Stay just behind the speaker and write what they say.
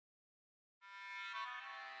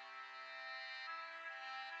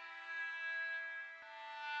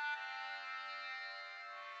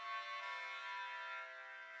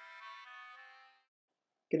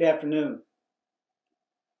Good afternoon.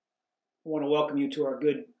 I want to welcome you to our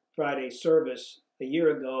Good Friday service. A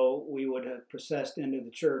year ago, we would have processed into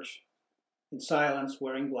the church in silence,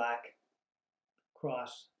 wearing black,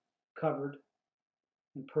 cross covered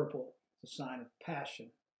in purple, the sign of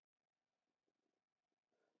passion.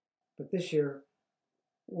 But this year,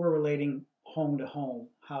 we're relating home to home,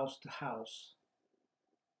 house to house.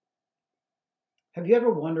 Have you ever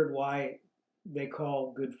wondered why they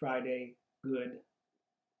call Good Friday good?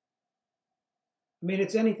 I mean,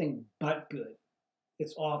 it's anything but good.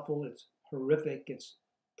 It's awful, it's horrific, it's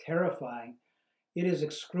terrifying. It is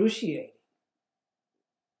excruciating.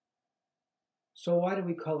 So why do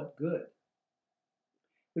we call it good?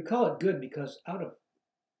 We call it good because out of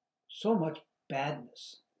so much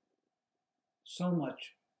badness, so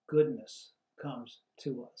much goodness comes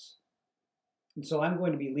to us. And so I'm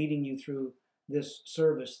going to be leading you through this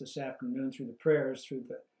service this afternoon, through the prayers, through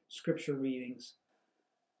the scripture readings,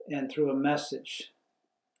 and through a message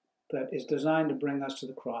that is designed to bring us to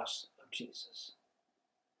the cross of Jesus.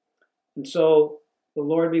 And so the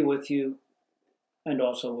Lord be with you and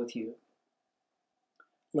also with you.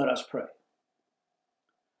 Let us pray.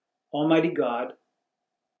 Almighty God,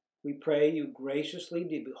 we pray you graciously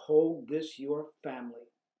to behold this your family,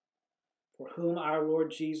 for whom our Lord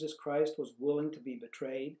Jesus Christ was willing to be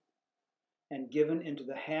betrayed and given into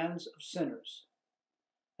the hands of sinners,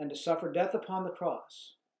 and to suffer death upon the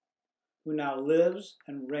cross, who now lives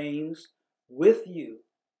and reigns with you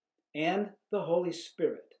and the Holy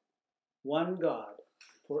Spirit, one God,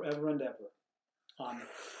 forever and ever. Amen.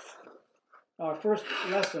 Our first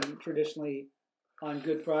lesson, traditionally on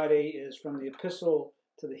Good Friday, is from the Epistle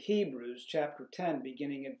to the Hebrews, chapter 10,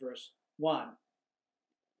 beginning at verse 1.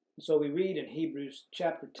 So we read in Hebrews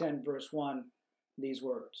chapter 10, verse 1, these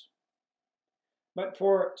words. But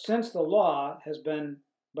since the law has been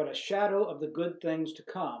but a shadow of the good things to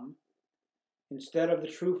come, instead of the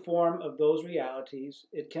true form of those realities,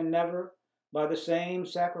 it can never, by the same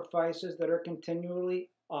sacrifices that are continually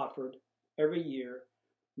offered every year,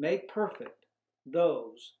 make perfect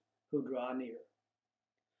those who draw near.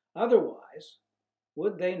 Otherwise,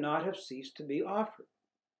 would they not have ceased to be offered,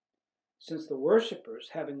 since the worshippers,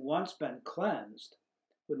 having once been cleansed,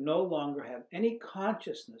 would no longer have any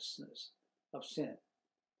consciousness of sin.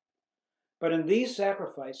 But in these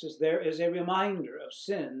sacrifices there is a reminder of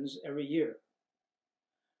sins every year.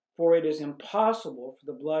 For it is impossible for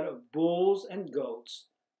the blood of bulls and goats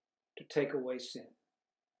to take away sin.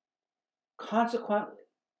 Consequently,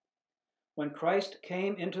 when Christ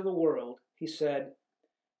came into the world, he said,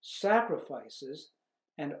 "Sacrifices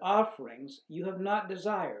and offerings you have not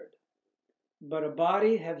desired, but a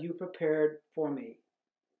body have you prepared for me.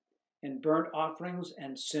 In burnt offerings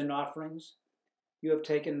and sin offerings you have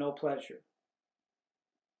taken no pleasure."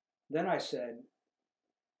 Then I said,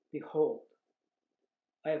 "Behold,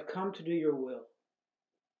 I have come to do your will,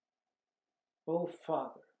 O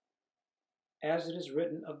Father, as it is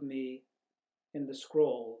written of me in the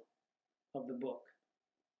scroll of the book."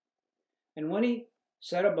 And when he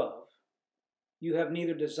said above, "You have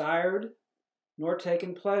neither desired nor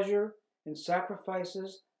taken pleasure in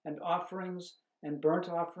sacrifices and offerings and burnt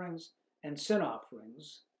offerings and sin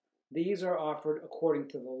offerings, these are offered according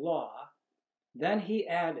to the law," then he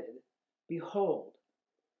added, "Behold,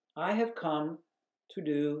 I have come to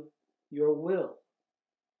do your will."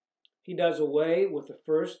 He does away with the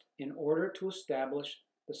first in order to establish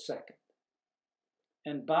the second.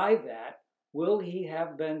 And by that will he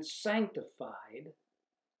have been sanctified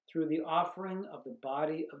through the offering of the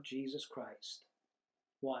body of Jesus Christ,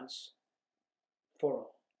 once for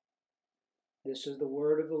all. This is the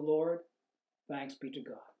word of the Lord. Thanks be to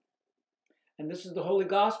God. And this is the holy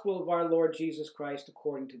gospel of our Lord Jesus Christ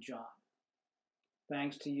according to John.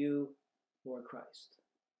 Thanks to you, Lord Christ.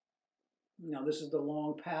 Now, this is the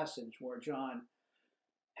long passage where John,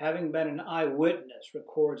 having been an eyewitness,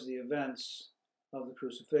 records the events of the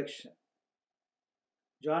crucifixion.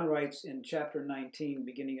 John writes in chapter 19,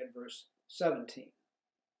 beginning at verse 17,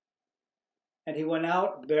 "And he went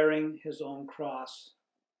out bearing his own cross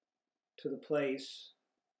to the place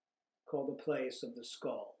called the place of the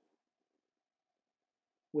skull,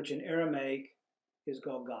 which in Aramaic is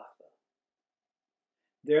Golgotha.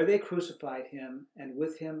 There they crucified him, and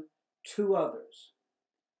with him 2 others,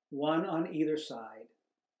 one on either side,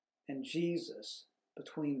 and Jesus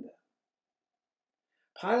between them.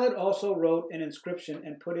 Pilate also wrote an inscription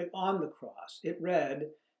and put it on the cross. It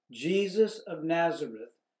read, 'Jesus of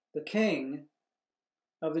Nazareth, the King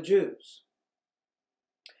of the Jews.'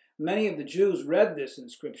 Many of the Jews read this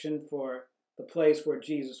inscription, for the place where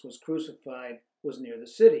Jesus was crucified was near the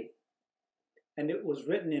city, and it was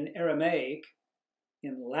written in Aramaic,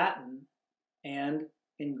 in Latin and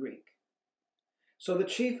in Greek. So the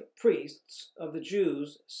chief priests of the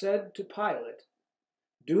Jews said to Pilate,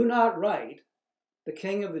 "Do not write, 'The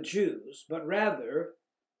King of the Jews,' but rather,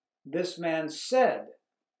 'This man said,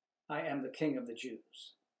 I am the King of the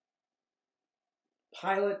Jews.'"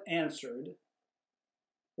 Pilate answered,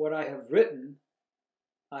 "What I have written,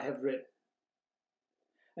 I have written."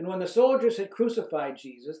 And when the soldiers had crucified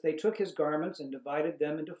Jesus, they took his garments and divided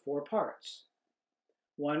them into 4 parts,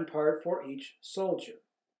 1 part for each soldier,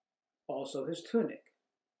 also his tunic.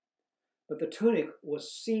 But the tunic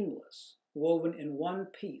was seamless, woven in one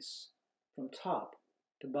piece from top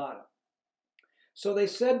to bottom. So they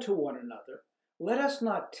said to one another, "Let us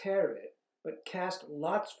not tear it, but cast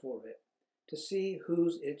lots for it, to see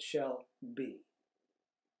whose it shall be."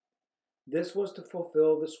 This was to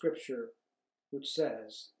fulfill the scripture which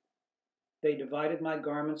says, "They divided my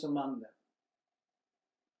garments among them,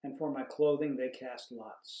 and for my clothing they cast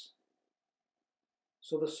lots."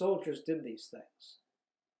 So the soldiers did these things.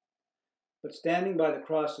 But standing by the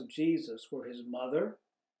cross of Jesus were his mother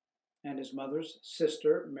and his mother's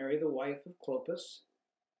sister, Mary the wife of Clopas,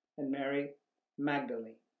 and Mary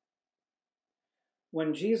Magdalene.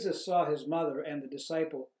 When Jesus saw his mother and the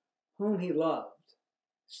disciple whom he loved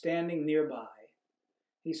standing nearby,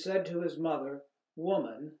 he said to his mother,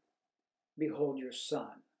 "Woman, behold your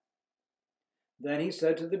son." Then he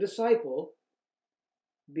said to the disciple,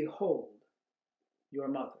 "Behold your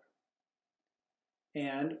mother."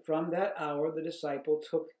 And from that hour the disciple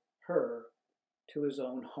took her to his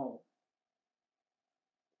own home.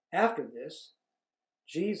 After this,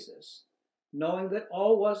 Jesus, knowing that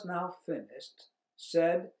all was now finished,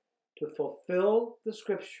 said, to fulfill the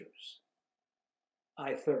scriptures,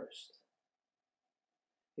 "I thirst."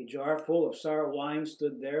 A jar full of sour wine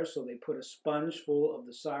stood there, so they put a sponge full of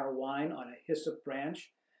the sour wine on a hyssop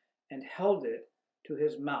branch and held it to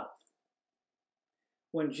his mouth.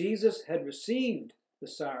 When Jesus had received the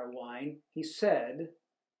sour wine, he said,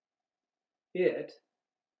 "It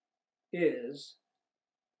is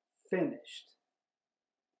finished."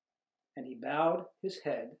 And he bowed his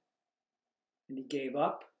head and he gave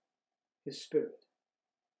up his spirit.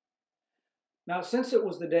 Now, since it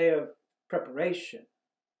was the day of preparation,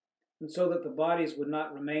 and so that the bodies would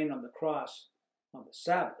not remain on the cross on the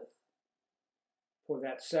Sabbath, for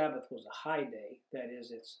that Sabbath was a high day, that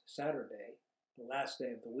is, it's Saturday, the last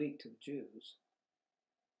day of the week to the Jews,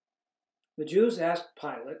 the Jews asked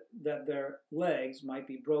Pilate that their legs might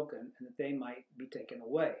be broken and that they might be taken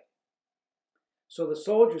away. So the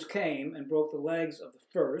soldiers came and broke the legs of the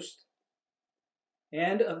first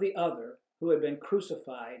and of the other who had been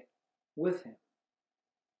crucified with him.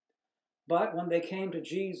 But when they came to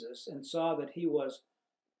Jesus and saw that he was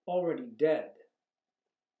already dead,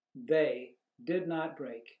 they did not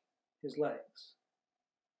break his legs.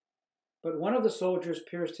 But one of the soldiers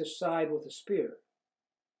pierced his side with a spear,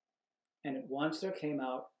 and at once there came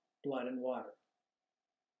out blood and water.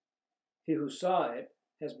 He who saw it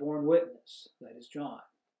has borne witness, that is John.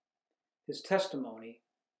 His testimony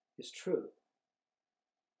is true,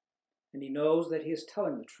 and he knows that he is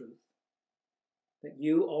telling the truth, that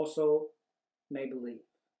you also may believe.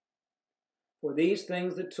 For these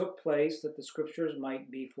things that took place, that the scriptures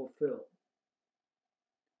might be fulfilled.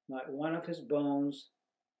 Not one of his bones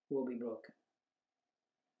will be broken.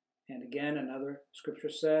 And again, another scripture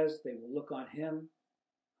says, they will look on him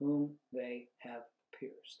whom they have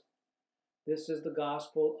pierced. This is the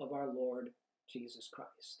gospel of our Lord Jesus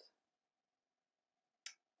Christ.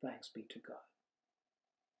 Thanks be to God.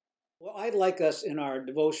 Well, I'd like us in our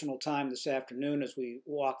devotional time this afternoon as we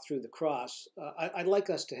walk through the cross, I'd like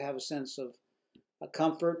us to have a sense of a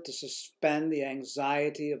comfort, to suspend the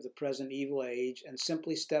anxiety of the present evil age and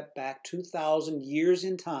simply step back 2,000 years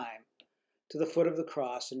in time to the foot of the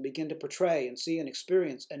cross and begin to portray and see and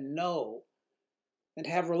experience and know and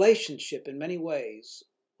have relationship in many ways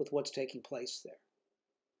with what's taking place there.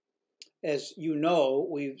 As you know,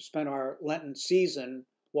 we've spent our Lenten season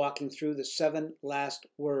walking through the 7 last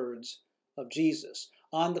words of Jesus.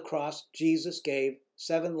 On the cross, Jesus gave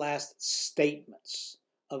 7 last statements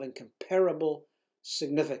of incomparable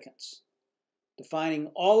significance, defining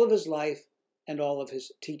all of his life and all of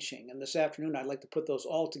his teaching. And this afternoon, I'd like to put those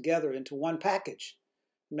all together into one package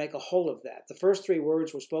and make a whole of that. The first 3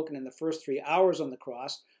 words were spoken in the first 3 hours on the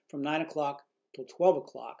cross, from 9 o'clock till 12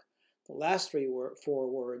 o'clock. The last 4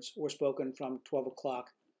 words were spoken from 12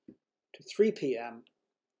 o'clock to 3 p.m.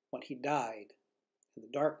 when he died in the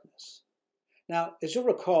darkness. Now, as you'll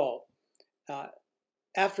recall,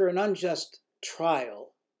 after an unjust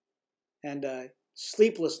trial and a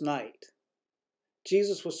sleepless night,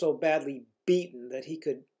 Jesus was so badly beaten that he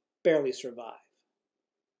could barely survive.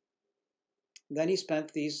 Then he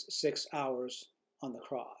spent these 6 hours on the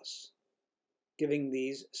cross, giving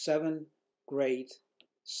these 7 great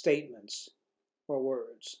statements or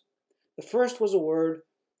words. The first was a word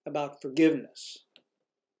about forgiveness.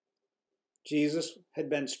 Jesus had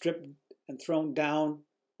been stripped and thrown down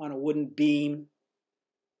on a wooden beam.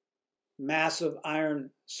 Massive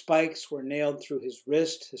iron spikes were nailed through his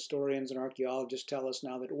wrist. Historians and archaeologists tell us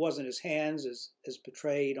now that it wasn't his hands as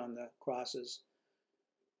portrayed on the crosses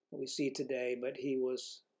that we see today, but he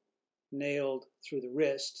was nailed through the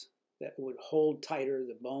wrist that would hold tighter,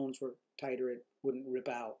 the bones were tighter, it wouldn't rip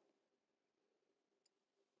out.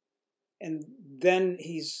 And then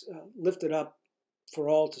he's lifted up for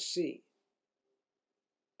all to see.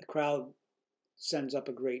 The crowd sends up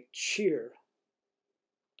a great cheer.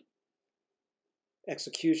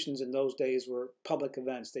 Executions in those days were public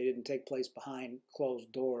events. They didn't take place behind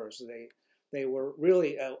closed doors. They were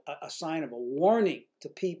really a sign of a warning to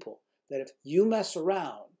people that if you mess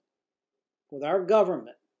around with our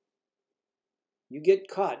government, you get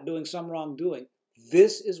caught doing some wrongdoing,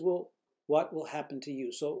 this is what will happen to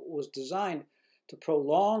you. So it was designed to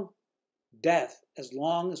prolong death as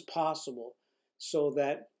long as possible so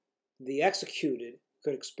that the executed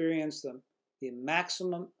could experience the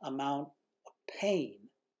maximum amount of pain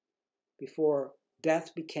before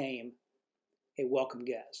death became a welcome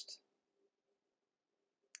guest.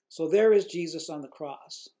 So there is Jesus on the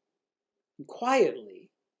cross. And quietly,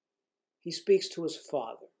 he speaks to his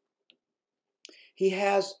Father. He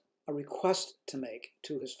has a request to make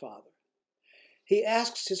to his Father. He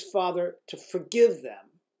asks his Father to forgive them,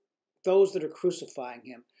 those that are crucifying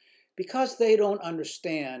him, because they don't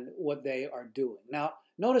understand what they are doing. Now,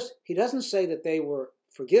 notice he doesn't say that they were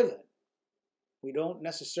forgiven. We don't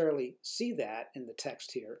necessarily see that in the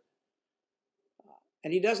text here.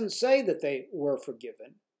 And he doesn't say that they were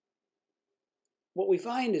forgiven. What we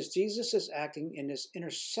find is Jesus is acting in this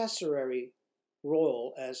intercessory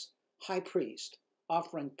role as high priest,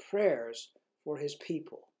 offering prayers for his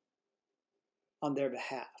people on their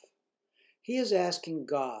behalf. He is asking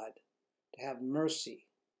God to have mercy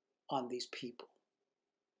on these people.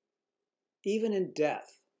 Even in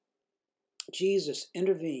death, Jesus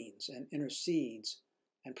intervenes and intercedes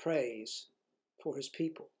and prays for his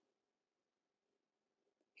people.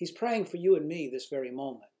 He's praying for you and me this very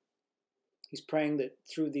moment. He's praying that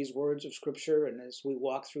through these words of Scripture and as we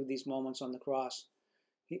walk through these moments on the cross,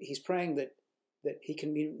 he's praying that he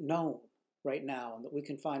can be known right now and that we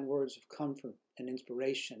can find words of comfort and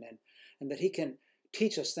inspiration and that he can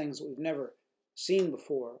teach us things that we've never seen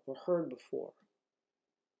before or heard before.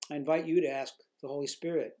 I invite you to ask the Holy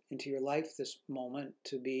Spirit into your life this moment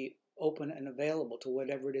to be open and available to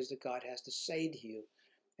whatever it is that God has to say to you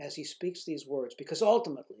as he speaks these words, because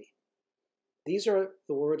ultimately, these are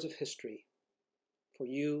the words of history for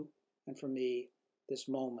you and for me this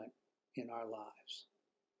moment in our lives.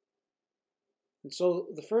 And so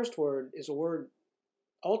the first word is a word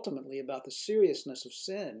ultimately about the seriousness of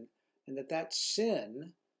sin, and that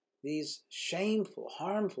sin, these shameful,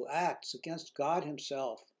 harmful acts against God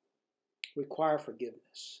himself, require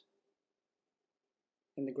forgiveness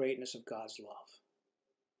in the greatness of God's love.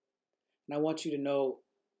 And I want you to know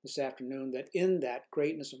this afternoon that in that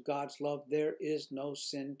greatness of God's love, there is no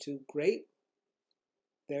sin too great.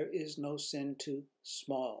 There is no sin too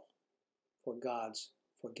small for God's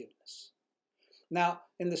forgiveness. Now,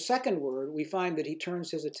 in the second word, we find that he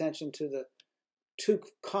turns his attention to the 2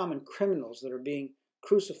 common criminals that are being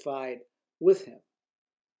crucified with him.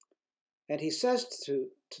 And he says to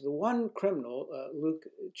the one criminal, Luke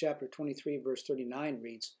chapter 23, verse 39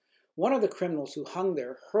 reads, one of the criminals who hung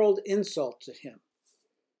there hurled insults at him.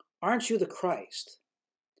 Aren't you the Christ?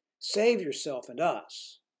 Save yourself and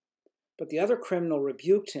us. But the other criminal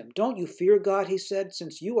rebuked him. Don't you fear God, he said,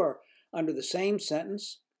 since you are under the same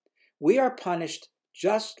sentence? We are punished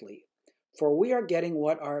justly, for we are getting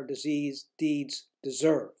what our deeds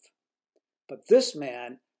deserve. But this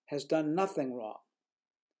man has done nothing wrong.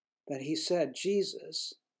 Then he said,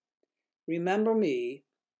 Jesus, remember me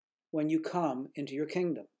when you come into your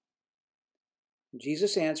kingdom. And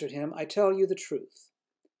Jesus answered him, I tell you the truth.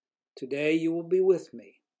 Today you will be with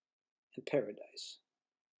me in paradise.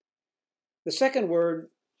 The second word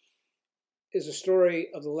is a story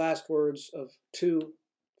of the last words of 2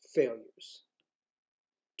 failures.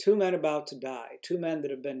 2 men about to die, 2 men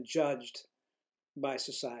that have been judged by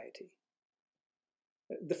society.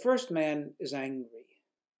 The first man is angry.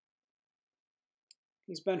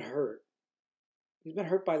 He's been hurt. He's been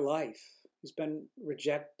hurt by life. He's been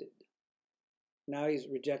rejected. Now he's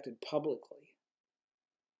rejected publicly.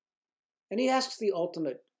 And he asks the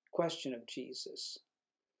ultimate question of Jesus.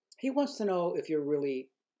 He wants to know if you're really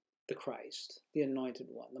the Christ, the Anointed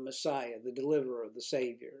One, the Messiah, the Deliverer, the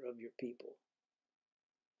Savior of your people?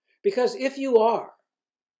 Because if you are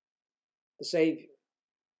the Savior,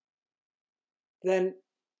 then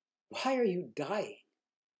why are you dying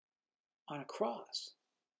on a cross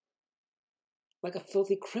like a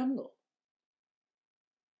filthy criminal?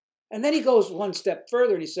 And then he goes one step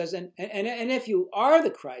further and he says, and if you are the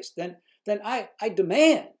Christ, then I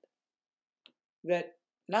demand that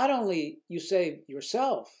not only you save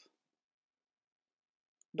yourself,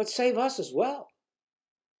 but save us as well.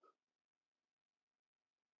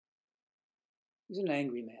 He's an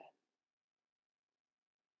angry man.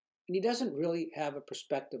 And he doesn't really have a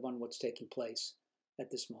perspective on what's taking place at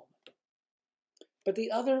this moment. But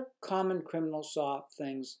the other common criminal saw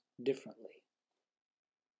things differently.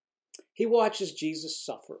 He watches Jesus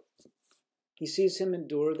suffer. He sees him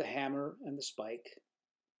endure the hammer and the spike,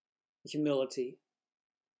 the humility,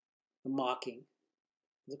 the mocking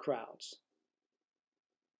of the crowds.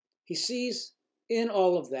 He sees in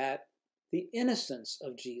all of that the innocence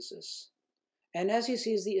of Jesus. And as he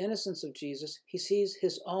sees the innocence of Jesus, he sees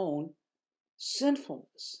his own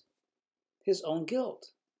sinfulness, his own guilt.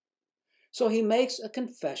 So he makes a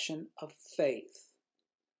confession of faith.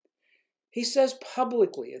 He says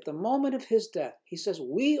publicly at the moment of his death, he says,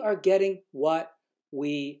 we are getting what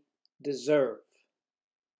we deserve.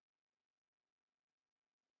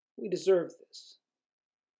 We deserve this.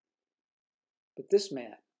 But this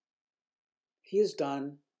man, he has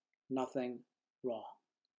done nothing wrong.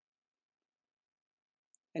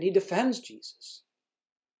 And he defends Jesus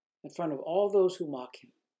in front of all those who mock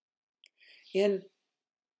him. In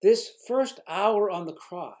this first hour on the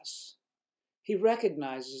cross, he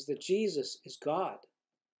recognizes that Jesus is God,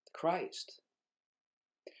 the Christ.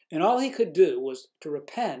 And all he could do was to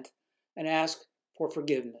repent and ask for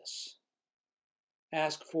forgiveness,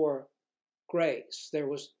 ask for grace. There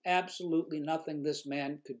was absolutely nothing this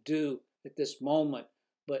man could do at this moment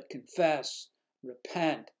but confess,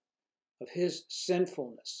 repent of his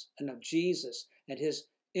sinfulness and of Jesus and his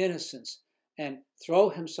innocence and throw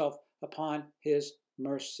himself upon his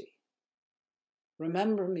mercy.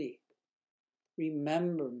 Remember me.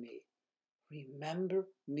 Remember me. Remember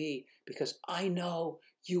me, because I know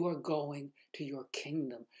you are going to your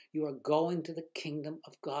kingdom. You are going to the kingdom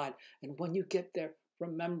of God. And when you get there,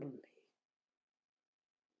 remember me.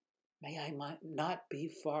 May I not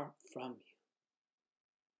be far from you.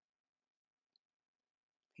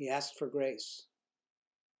 He asked for grace.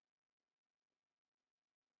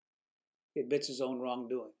 He admits his own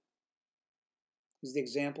wrongdoing. He's the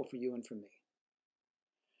example for you and for me.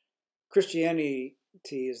 Christianity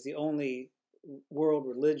is the only world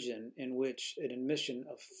religion in which an admission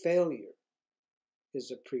of failure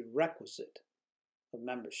is a prerequisite of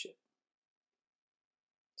membership.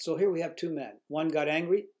 So here we have two men. One got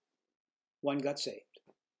angry, one got saved.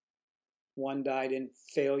 One died in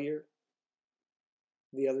failure,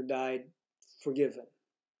 the other died forgiven.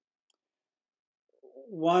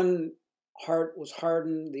 One heart was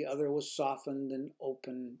hardened, the other was softened and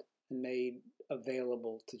opened and made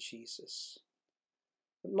available to Jesus.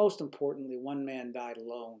 But most importantly, one man died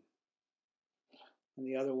alone, and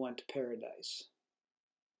the other went to paradise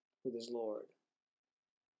with his Lord.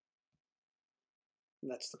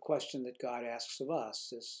 And that's the question that God asks of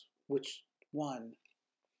us, is which one,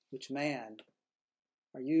 which man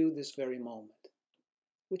are you this very moment?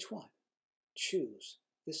 Which one? Choose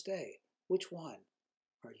this day. Which one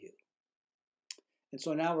are you? And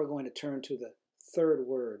so now we're going to turn to the third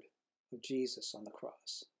word of Jesus on the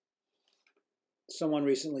cross. Someone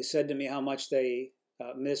recently said to me how much they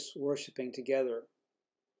miss worshiping together.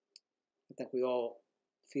 I think we all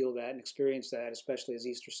feel that and experience that, especially as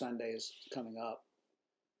Easter Sunday is coming up.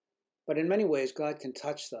 But in many ways, God can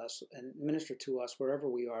touch us and minister to us wherever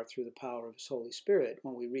we are through the power of His Holy Spirit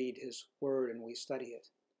when we read His Word and we study it.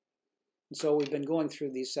 And so we've been going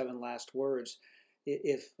through these 7 last words.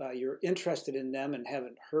 If you're interested in them and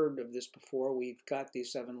haven't heard of this before, we've got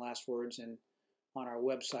these 7 last words on our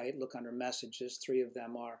website. Look under messages. 3 of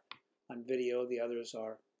them are on video. The others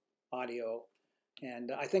are audio.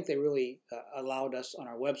 And I think they really allowed us on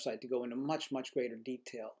our website to go into much, much greater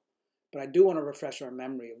detail. But I do want to refresh our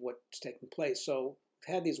memory of what's taking place. So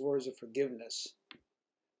we've had these words of forgiveness.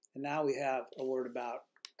 And now we have a word about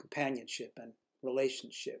companionship and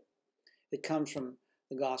relationship. It comes from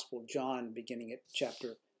the Gospel of John, beginning at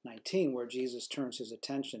chapter 19, where Jesus turns his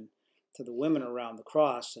attention to the women around the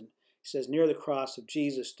cross. And he says, near the cross of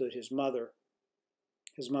Jesus stood his mother's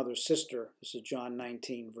sister. This is John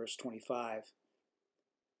 19, verse 25.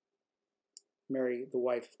 Mary, the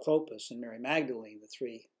wife of Clopas, and Mary Magdalene, the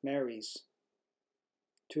 3 Marys.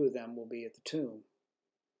 2 of them will be at the tomb.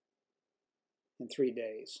 in 3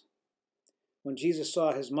 days. When Jesus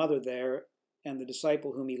saw his mother there and the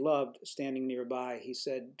disciple whom he loved standing nearby, he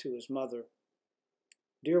said to his mother,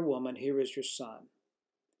 "Dear woman, here is your son."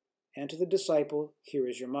 And to the disciple, "Here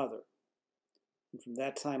is your mother." And from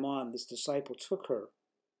that time on, this disciple took her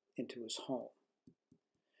into his home.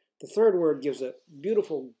 The third word gives a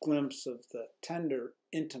beautiful glimpse of the tender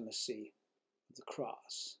intimacy of the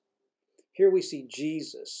cross. Here we see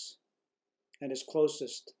Jesus and his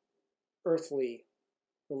closest earthly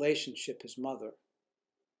relationship, his mother.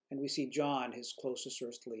 And we see John, his closest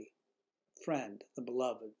earthly friend, the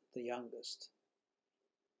beloved, the youngest.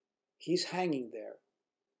 He's hanging there,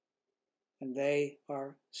 and they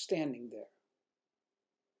are standing there,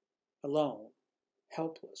 alone,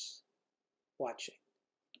 helpless, watching.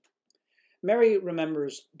 Mary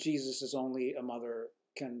remembers Jesus as only a mother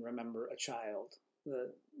can remember a child,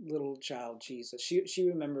 the little child Jesus. She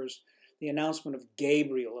remembers the announcement of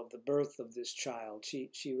Gabriel of the birth of this child.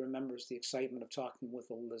 She remembers the excitement of talking with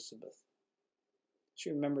Elizabeth. She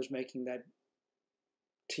remembers making that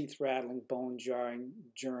teeth-rattling,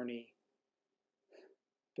 bone-jarring journey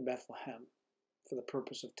to Bethlehem for the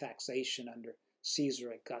purpose of taxation under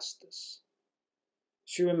Caesar Augustus.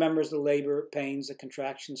 She remembers the labor pains, the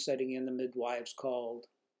contractions setting in, the midwives called.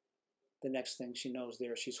 The next thing she knows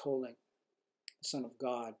there, she's holding the Son of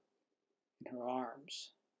God in her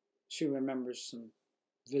arms. She remembers some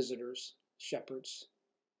visitors, shepherds,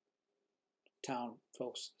 town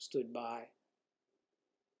folks stood by.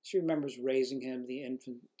 She remembers raising him, the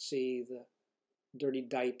infancy, the dirty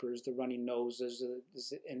diapers, the runny noses,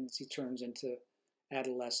 and as he turns into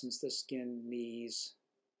adolescence, the skinned knees.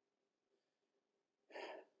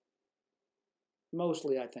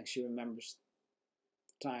 Mostly, I think she remembers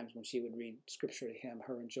the times when she would read scripture to him,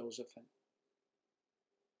 her and Joseph,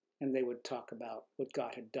 and they would talk about what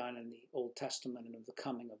God had done in the Old Testament and of the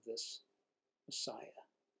coming of this Messiah.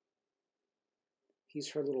 He's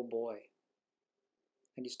her little boy,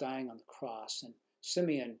 and he's dying on the cross. And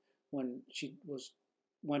Simeon, when she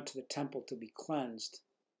went to the temple to be cleansed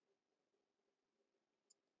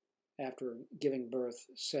after giving birth,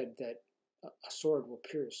 said that a sword will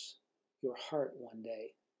pierce your heart one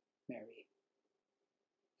day, Mary.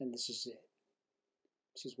 And this is it.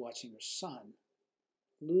 She's watching her son,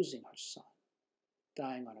 losing her son,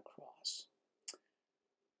 dying on a cross,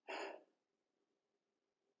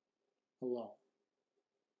 alone.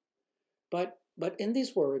 But in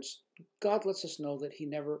these words, God lets us know that he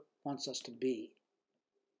never wants us to be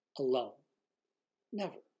alone.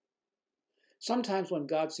 Never. Sometimes when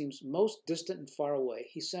God seems most distant and far away,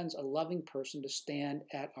 he sends a loving person to stand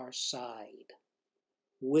at our side,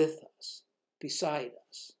 with us, beside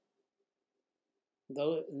us.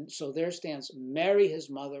 So there stands Mary, his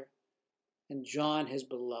mother, and John, his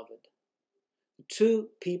beloved. The two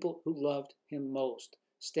people who loved him most,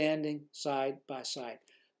 standing side by side.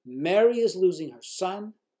 Mary is losing her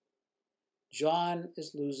son. John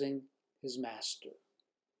is losing his master,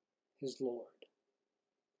 his Lord.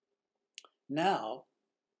 Now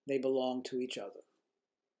they belong to each other.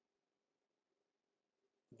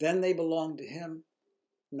 Then they belonged to him.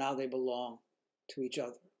 Now they belong to each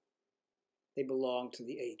other. They belong to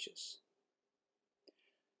the ages.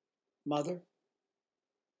 Mother,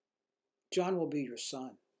 John will be your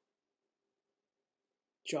son.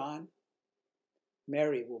 John,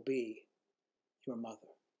 Mary will be your mother.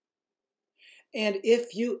 And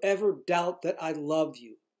if you ever doubt that I love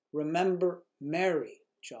you, remember Mary,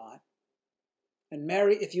 John. And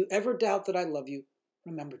Mary, if you ever doubt that I love you,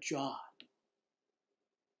 remember John.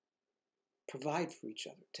 Provide for each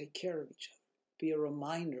other. Take care of each other. Be a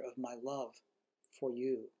reminder of my love for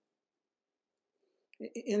you.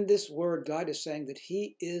 In this word, God is saying that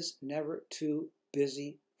he is never too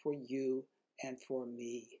busy for you and for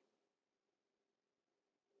me.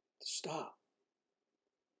 Stop.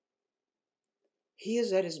 He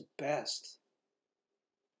is at his best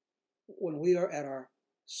when we are at our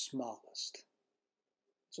smallest.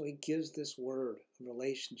 So he gives this word of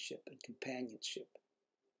relationship and companionship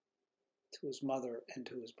to his mother and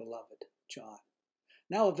to his beloved, John.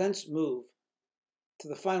 Now events move to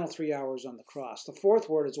the final 3 hours on the cross. The fourth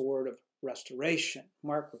word is a word of restoration.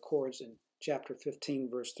 Mark records in chapter 15,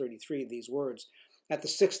 verse 33, these words, "At the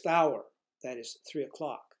 6th hour, that is 3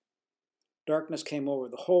 o'clock, darkness came over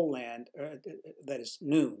the whole land," that is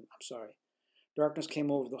noon, Darkness came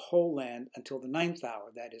over the whole land until the 9th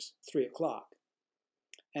hour, that is 3 o'clock.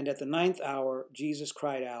 And at the 9th hour, Jesus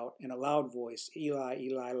cried out in a loud voice, "Eli,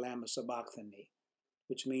 Eli, lama sabachthani,"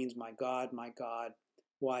 which means, my God,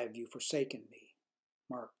 why have you forsaken me?"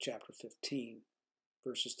 Mark chapter 15,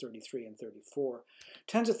 verses 33 and 34.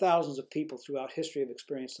 Tens of thousands of people throughout history have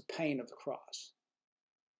experienced the pain of the cross,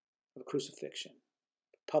 of crucifixion,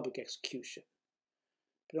 public execution.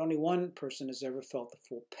 But only one person has ever felt the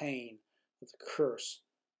full pain of the curse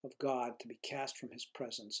of God to be cast from his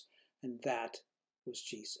presence, and that was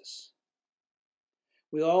Jesus.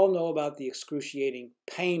 We all know about the excruciating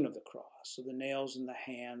pain of the cross, of the nails in the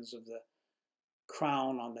hands, of the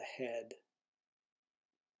crown on the head,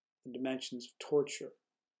 the dimensions of torture,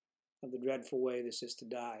 of the dreadful way this is to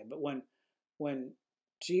die. But when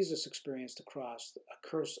Jesus experienced the cross, a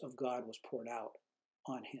curse of God was poured out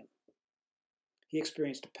on him. He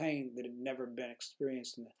experienced a pain that had never been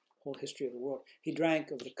experienced in the whole history of the world. He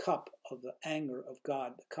drank of the cup of the anger of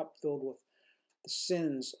God, the cup filled with the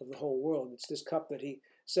sins of the whole world. It's this cup that he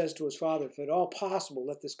says to his Father, if at all possible,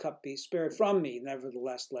 let this cup be spared from me.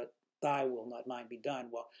 Nevertheless, let thy will, not mine, be done.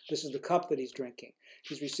 Well, this is the cup that he's drinking.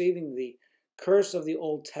 He's receiving the curse of the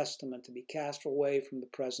Old Testament to be cast away from the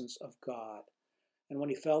presence of God. And when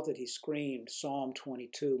he felt it, he screamed, Psalm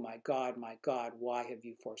 22, my God, why have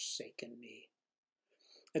you forsaken me?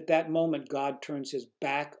 At that moment, God turns his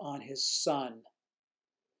back on his Son.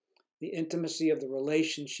 The intimacy of the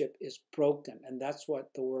relationship is broken, and that's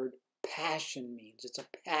what the word passion means. It's a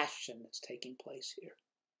passion that's taking place here.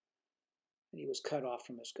 And he was cut off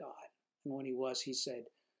from his God. And when he was, he said,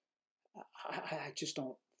 I just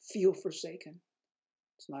don't feel forsaken.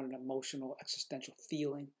 It's not an emotional, existential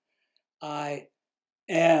feeling. I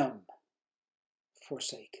am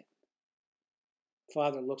forsaken.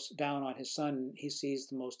 Father looks down on his Son. He sees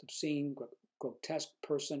the most obscene, grotesque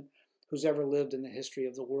person who's ever lived in the history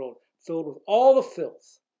of the world, filled with all the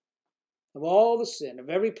filth of all the sin of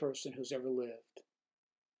every person who's ever lived.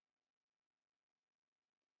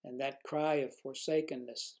 And that cry of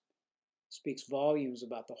forsakenness speaks volumes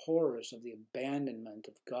about the horrors of the abandonment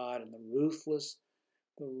of God and the ruthless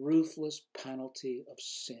penalty of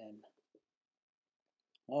sin.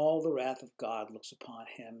 All the wrath of God looks upon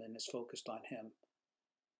him and is focused on him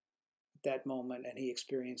at that moment, and he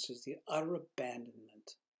experiences the utter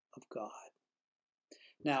abandonment of God.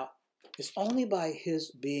 Now, it's only by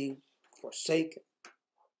his being forsaken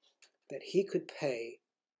that he could pay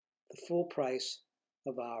the full price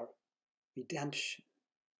of our redemption.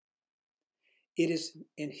 It is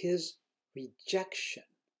in his rejection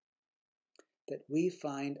that we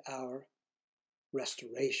find our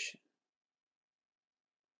restoration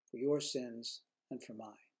for your sins and for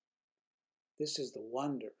mine. This is the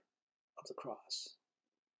wonder of the cross.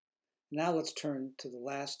 Now let's turn to the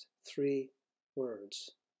last three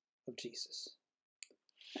words of Jesus.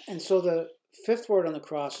 And so the fifth word on the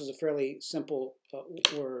cross is a fairly simple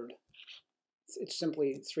word. It's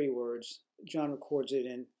simply three words. John records it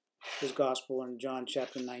in his gospel in John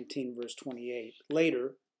chapter 19, verse 28.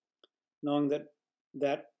 Later, knowing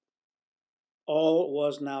that all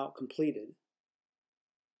was now completed,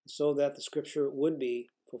 so that the scripture would be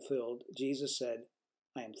fulfilled, Jesus said,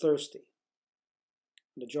 I am thirsty.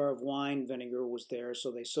 And a jar of wine vinegar was there,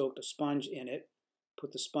 so they soaked a sponge in it,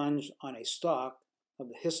 put the sponge on a stalk of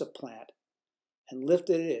the hyssop plant, and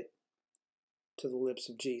lifted it to the lips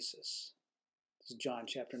of Jesus. This is John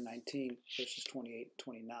chapter 19, verses 28 and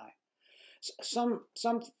 29. Some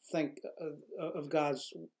think of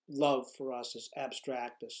God's love for us as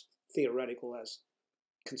abstract, as theoretical, as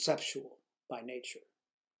conceptual by nature.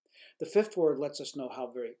 The fifth word lets us know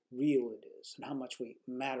how very real it is and how much we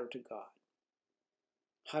matter to God.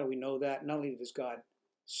 How do we know that? Not only does God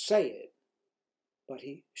say it, but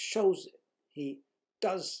he shows it. He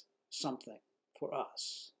does something for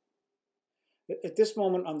us. At this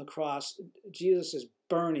moment on the cross, Jesus is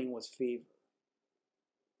burning with fever.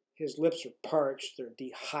 His lips are parched, they're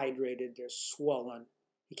dehydrated, they're swollen.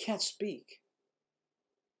 He can't speak.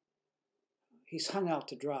 He's hung out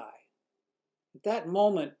to dry. At that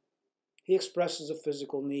moment, he expresses a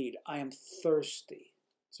physical need. I am thirsty.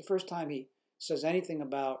 It's the first time he says anything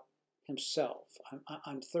about himself.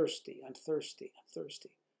 I'm thirsty, I'm thirsty, I'm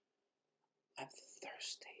thirsty. I'm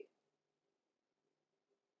thirsty.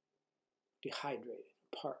 Dehydrated,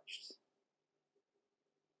 parched.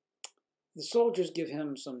 The soldiers give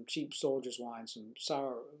him some cheap soldier's wine, some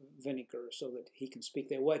sour vinegar, so that he can speak.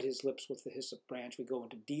 They wet his lips with the hyssop branch. We go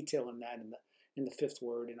into detail in that in the fifth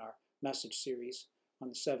word in our message series on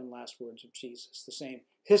the 7 last words of Jesus. The same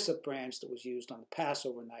hyssop branch that was used on the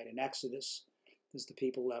Passover night in Exodus as the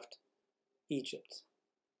people left Egypt.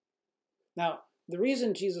 Now, the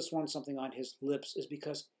reason Jesus wants something on his lips is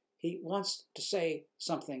because he wants to say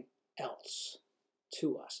something else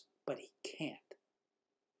to us, but he can't.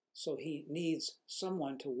 So he needs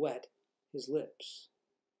someone to wet his lips.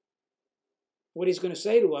 What he's going to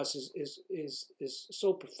say to us is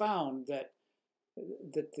so profound that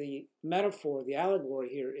the metaphor, the allegory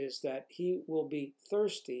here is that he will be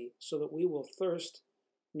thirsty so that we will thirst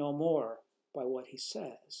no more by what he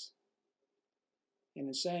says. And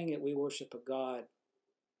in saying it, we worship a God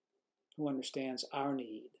who understands our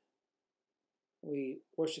need. We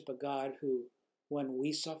worship a God who, when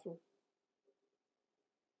we suffer,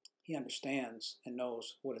 he understands and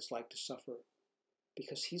knows what it's like to suffer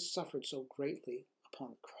because he's suffered so greatly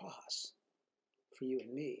upon the cross for you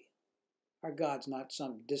and me. Our God's not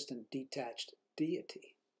some distant, detached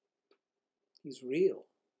deity. He's real.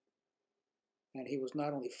 And he was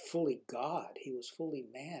not only fully God, he was fully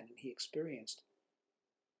man, and he experienced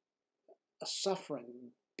a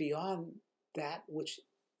suffering beyond that which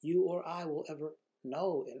you or I will ever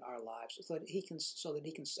know in our lives, so that he can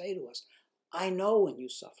say to us, I know when you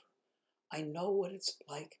suffer. I know what it's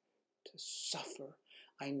like to suffer.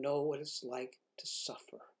 I know what it's like to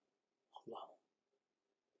suffer alone.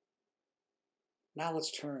 Now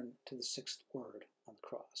let's turn to the sixth word on the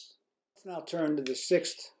cross. Let's now turn to the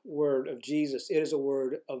sixth word of Jesus. It is a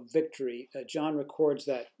word of victory. John records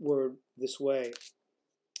that word this way.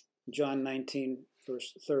 John 19,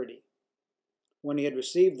 verse 30. When he had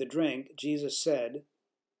received the drink, Jesus said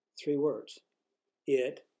 3 words.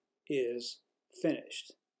 It is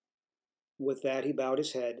finished. With that, he bowed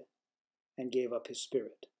his head and gave up his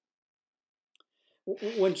spirit.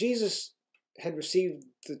 When Jesus had received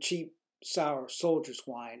the cheap, sour soldier's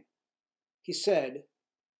wine, he said,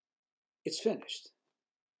 it's finished.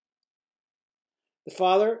 The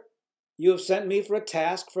Father, you have sent me for a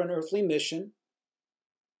task, for an earthly mission,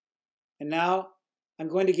 and now I'm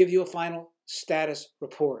going to give you a final status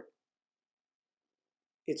report.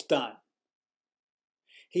 It's done.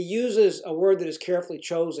 He uses a word that is carefully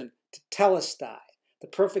chosen, tetelestai, the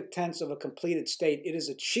perfect tense of a completed state. It is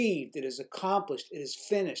achieved, it is accomplished, it is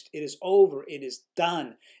finished, it is over, it is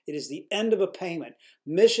done. It is the end of a payment,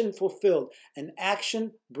 mission fulfilled, an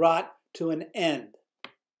action brought to an end.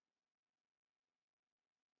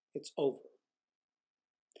 It's over.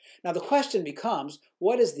 Now the question becomes,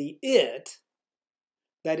 what is the it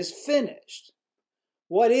that is finished?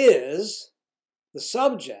 What is the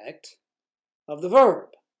subject of the verb?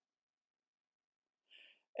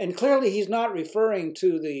 And clearly he's not referring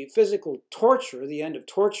to the physical torture, the end of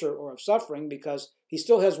torture or of suffering, because he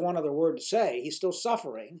still has one other word to say. He's still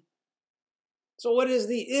suffering. So what is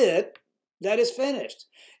the it that is finished?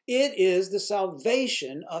 It is the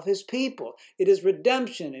salvation of his people. It is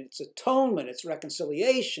redemption, it's atonement, it's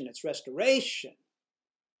reconciliation, it's restoration.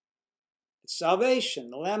 It's salvation.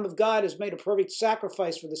 The Lamb of God has made a perfect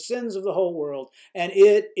sacrifice for the sins of the whole world, and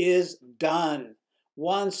it is done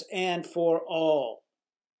once and for all.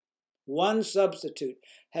 One substitute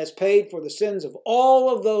has paid for the sins of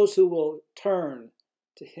all of those who will turn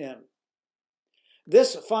to him.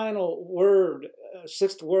 This final word,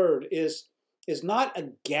 sixth word, is not a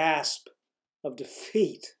gasp of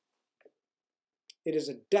defeat. It is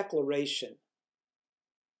a declaration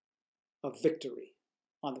of victory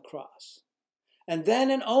on the cross. And then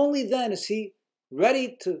and only then is he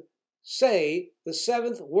ready to say the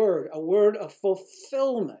seventh word, a word of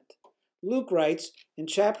fulfillment. Luke writes in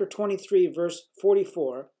chapter 23, verse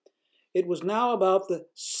 44, it was now about the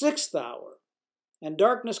 6th hour, and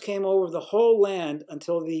darkness came over the whole land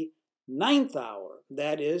until the 9th hour.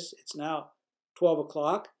 That is, it's now 12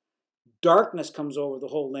 o'clock. Darkness comes over the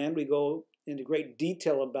whole land. We go into great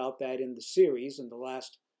detail about that in the series, in the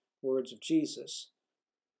last words of Jesus,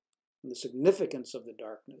 and the significance of the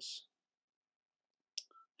darkness.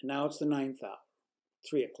 And now it's the 9th hour,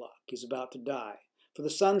 3 o'clock. He's about to die. For the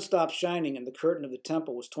sun stopped shining, and the curtain of the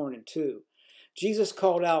temple was torn in two. Jesus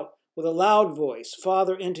called out with a loud voice,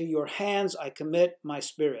 Father, into your hands I commit my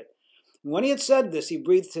spirit. And when he had said this, he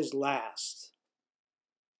breathed his last.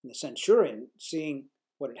 And the centurion, seeing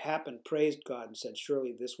what had happened, praised God and said,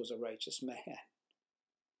 surely this was a righteous man.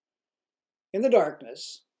 In the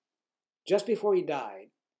darkness, just before he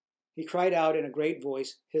died, he cried out in a great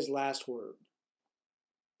voice his last word.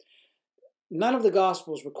 None of the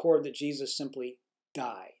Gospels record that Jesus simply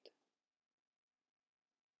died.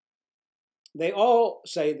 They all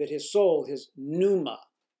say that his soul, his pneuma,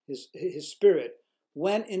 his spirit,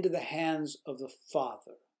 went into the hands of the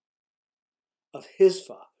Father, of his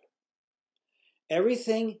Father.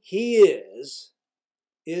 Everything he is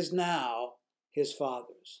now his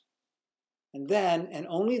Father's. And then, and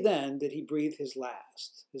only then, did he breathe his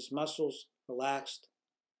last. His muscles relaxed,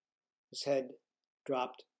 his head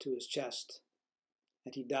dropped to his chest,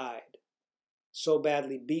 and he died. So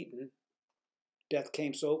badly beaten, death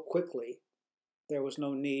came so quickly, there was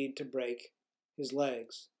no need to break his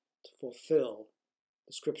legs to fulfill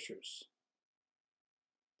the scriptures.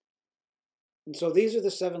 And so these are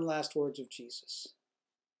the 7 last words of Jesus.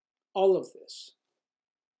 All of this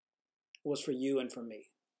was for you and for me,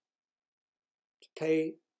 to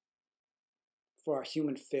pay for our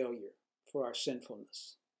human failure, for our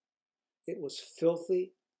sinfulness. It was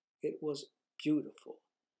filthy, it was beautiful,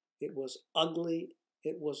 it was ugly,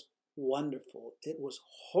 it was wonderful, it was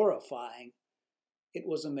horrifying, it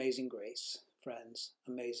was amazing grace, friends,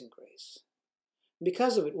 amazing grace.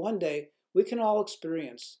 Because of it, one day, we can all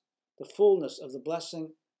experience the fullness of the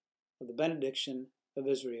blessing of the benediction of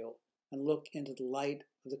Israel and look into the light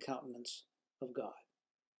of the countenance of God.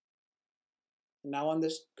 And now on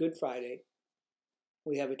this Good Friday,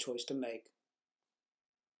 we have a choice to make,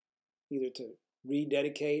 either to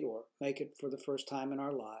rededicate or make it for the first time in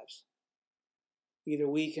our lives. Either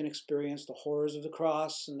we can experience the horrors of the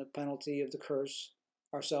cross and the penalty of the curse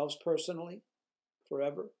ourselves personally,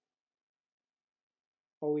 forever,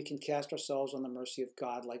 or we can cast ourselves on the mercy of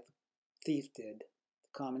God like the thief did, the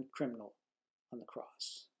common criminal on the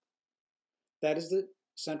cross. That is the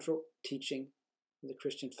central teaching of the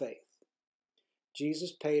Christian faith.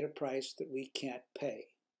 Jesus paid a price that we can't pay.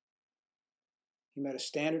 He met a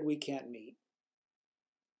standard we can't meet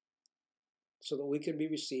so that we could be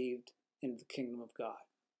received into the kingdom of God.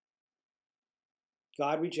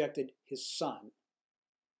 God rejected his Son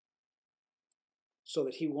so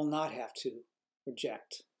that he will not have to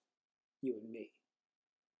reject you and me.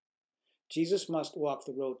 Jesus must walk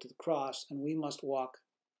the road to the cross, and we must walk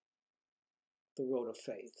the road of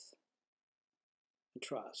faith and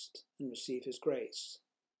trust and receive his grace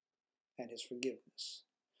and his forgiveness.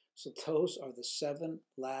 So those are the 7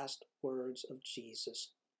 last words of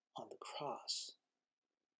Jesus on the cross.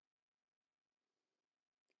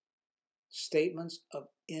 Statements of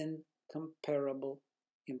incomparable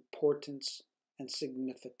importance and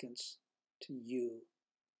significance to you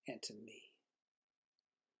and to me.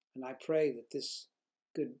 And I pray that this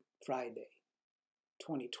Good Friday,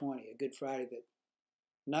 2020, a Good Friday that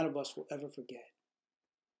none of us will ever forget,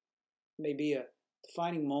 may be a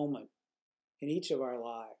defining moment in each of our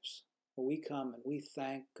lives where we come and we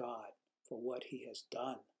thank God for what he has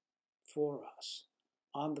done for us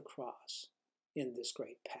on the cross in this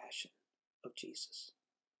great passion of Jesus.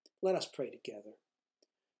 Let us pray together.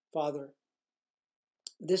 Father,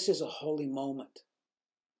 this is a holy moment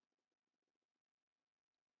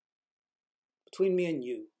between me and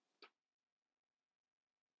you.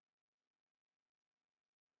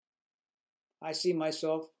 I see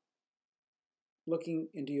myself looking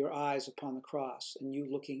into your eyes upon the cross and you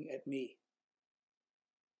looking at me.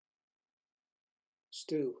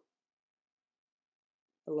 Stu,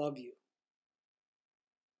 I love you.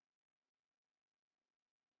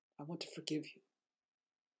 I want to forgive you.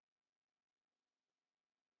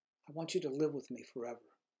 I want you to live with me forever.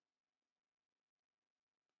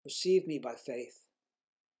 Receive me by faith.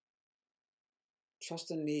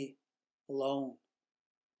 Trust in me alone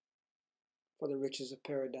for the riches of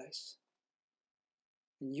paradise.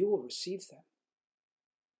 And you will receive them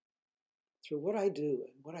through what I do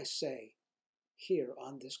and what I say here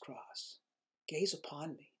on this cross. Gaze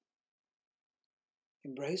upon me.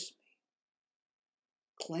 Embrace me.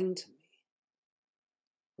 Cling to me.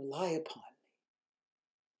 Rely upon me.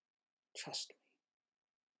 Trust me.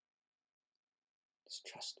 Just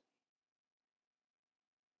trust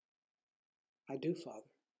me. I do, Father.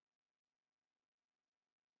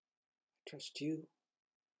 I trust you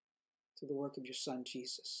through the work of your Son,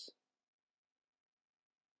 Jesus,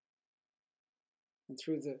 and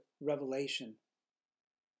through the revelation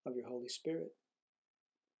of your Holy Spirit.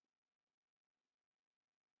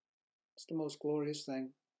 It's the most glorious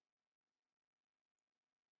thing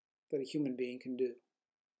that a human being can do,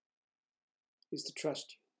 is to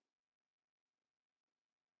trust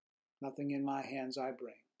you. Nothing in my hands I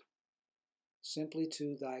bring. Simply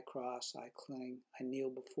to thy cross I cling. I kneel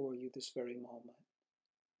before you this very moment,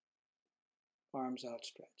 arms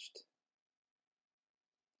outstretched.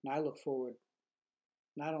 And I look forward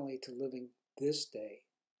not only to living this day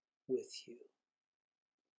with you,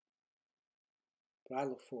 but I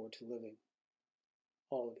look forward to living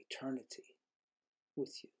all of eternity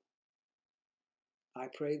with you. I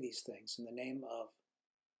pray these things in the name of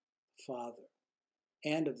the Father,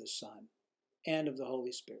 and of the Son, and of the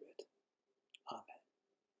Holy Spirit. Amen.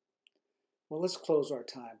 Well, let's close our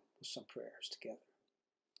time with some prayers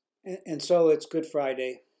together. And so it's Good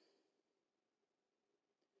Friday.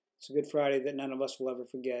 It's a Good Friday that none of us will ever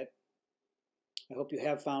forget. I hope you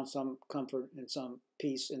have found some comfort and some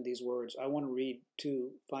peace in these words. I want to read 2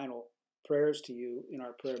 final prayers to you in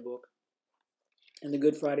our prayer book. In the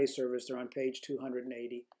Good Friday service, they're on page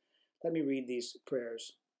 280. Let me read these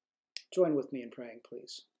prayers. Join with me in praying,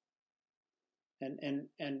 please. And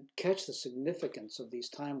catch the significance of these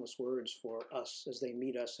timeless words for us as they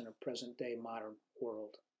meet us in a present-day modern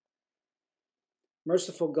world.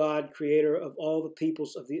 Merciful God, creator of all the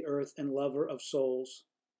peoples of the earth and lover of souls,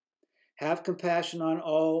 have compassion on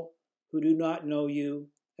all who do not know you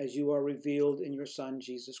as you are revealed in your Son,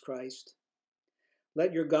 Jesus Christ.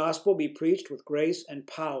 Let your gospel be preached with grace and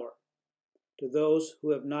power to those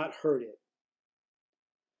who have not heard it.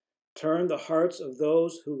 Turn the hearts of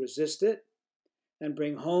those who resist it, and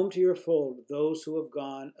bring home to your fold those who have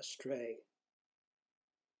gone astray,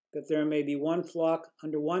 that there may be one flock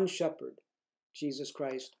under one shepherd, Jesus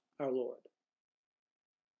Christ our Lord.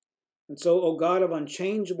 And so, O God of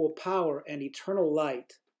unchangeable power and eternal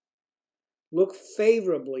light, look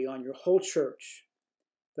favorably on your whole church,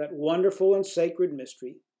 that wonderful and sacred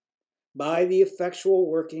mystery, by the effectual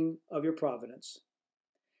working of your providence.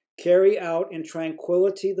 Carry out in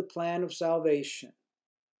tranquility the plan of salvation.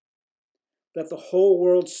 Let the whole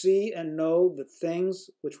world see and know the things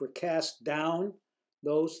which were cast down,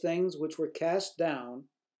 those things which were cast down,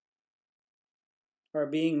 are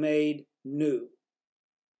being made new.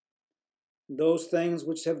 Those things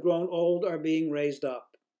which have grown old are being raised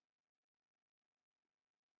up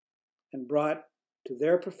and brought to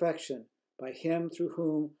their perfection by him through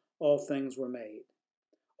whom all things were made.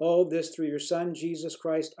 All this through your Son, Jesus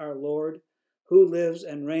Christ our Lord, who lives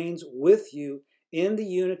and reigns with you in the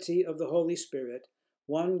unity of the Holy Spirit,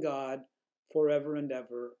 one God, forever and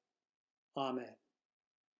ever. Amen.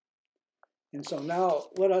 And so now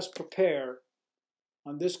let us prepare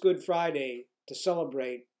on this Good Friday to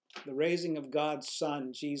celebrate the raising of God's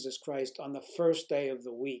Son, Jesus Christ, on the first day of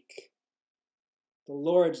the week, the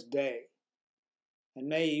Lord's Day. And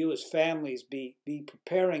may you as families be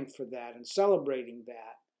preparing for that and celebrating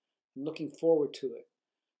that and looking forward to it.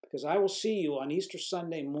 Because I will see you on Easter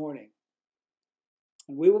Sunday morning.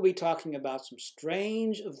 And we will be talking about some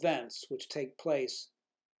strange events which take place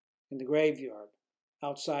in the graveyard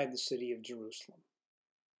outside the city of Jerusalem.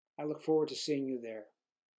 I look forward to seeing you there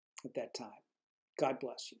at that time. God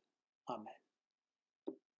bless you. Amen.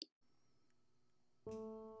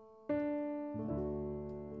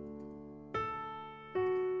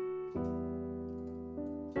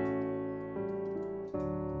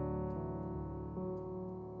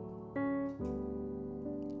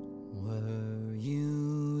 Were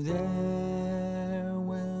you there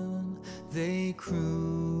when they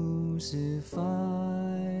crucified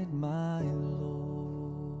my Lord?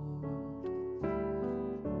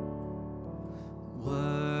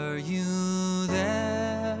 Were you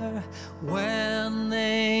there when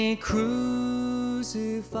they crucified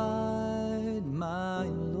my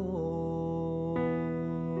Lord?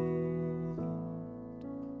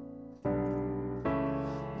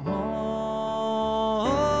 Oh,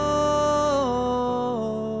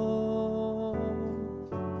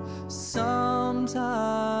 sometimes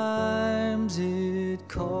it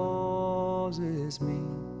causes me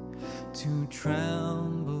to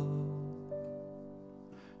tremble,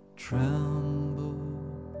 tremble,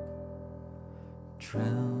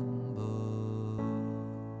 tremble.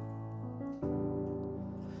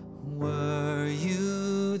 Were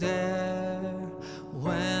you there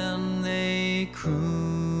when they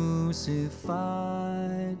crucified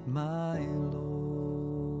my Lord?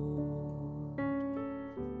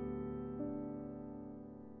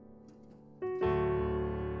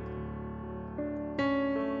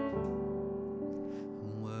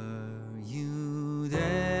 Were you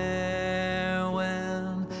there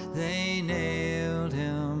when they nailed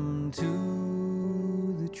him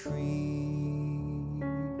to the tree?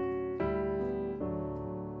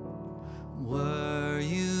 Were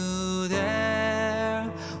you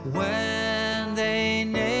there when they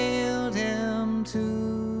nailed him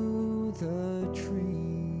to the tree?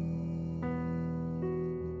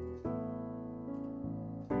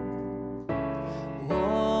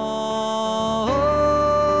 Oh,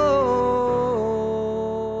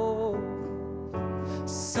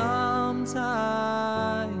 sometimes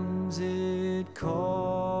it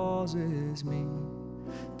causes me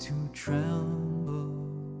to tremble,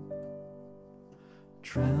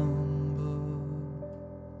 tremble,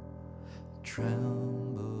 tremble.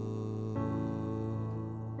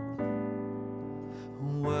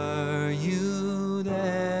 Were you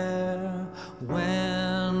there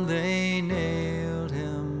when they nailed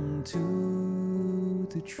him to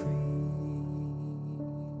the tree?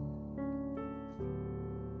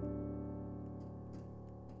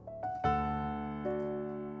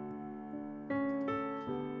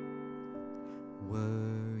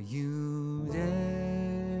 Were you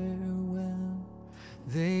there when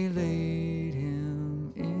they laid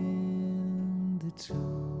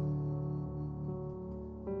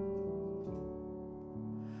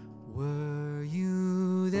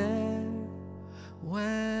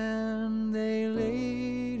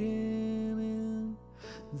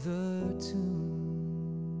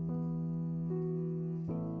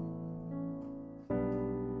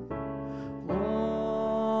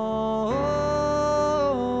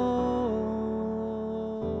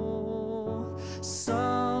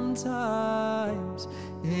Sometimes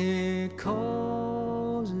it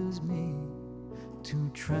causes me to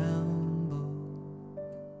tremble,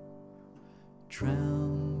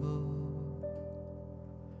 tremble,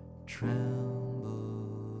 tremble.